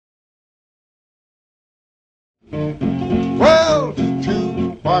Well,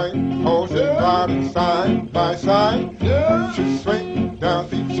 two white horses riding side by side. Yeah. You swing down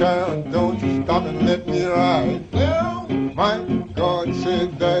the channel, don't you stop and let me ride. Yeah. My God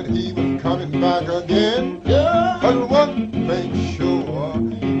said that he was coming back again. Yeah. But one thing sure,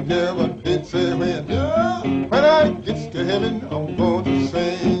 he never did say when. Yeah. When I gets to heaven, I'm going to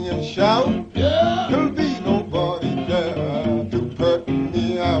sing and shout. Yeah. There'll be nobody there to put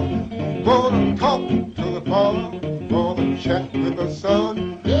me out. I'm gonna talk to the Father, gonna chat with the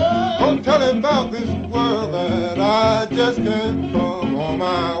Son. Yeah. Gonna tell him about this world that I just can't come on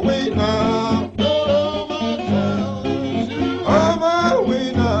my way now. On my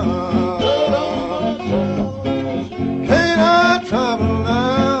way now. Can't I travel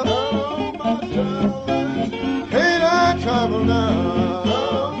now? Can't I travel now?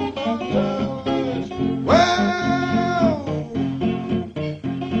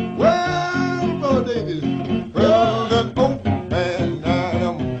 Well, Lord David, well, that old man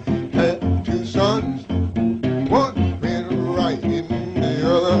Adam had two sons. One went right and the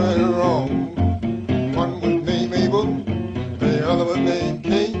other went wrong. One was named Abel, the other was named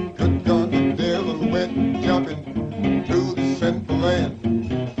Cain. Good God, the devil went jumping to the sinful land.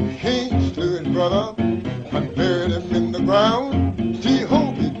 Cain slew his brother and buried him in the ground.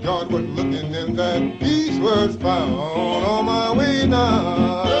 Jehovah God was looking and that peace was found. On my way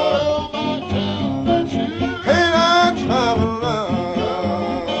now. Can't I travel now?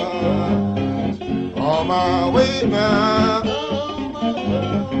 On my way now.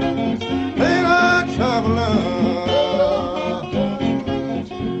 Can't I travel now?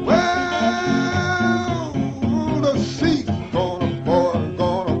 Well, the sea's gonna boil,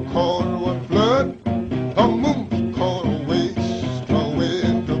 gonna cause a flood. The moon's gonna waste away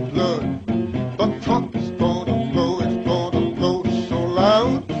into blood. The trumpet's gonna blow, it's gonna blow so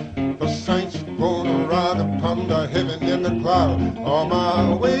loud. The saints gonna ride upon the heaven in the cloud. On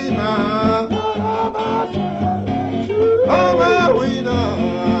my way now. On my way now.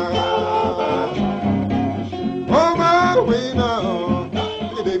 On my way now.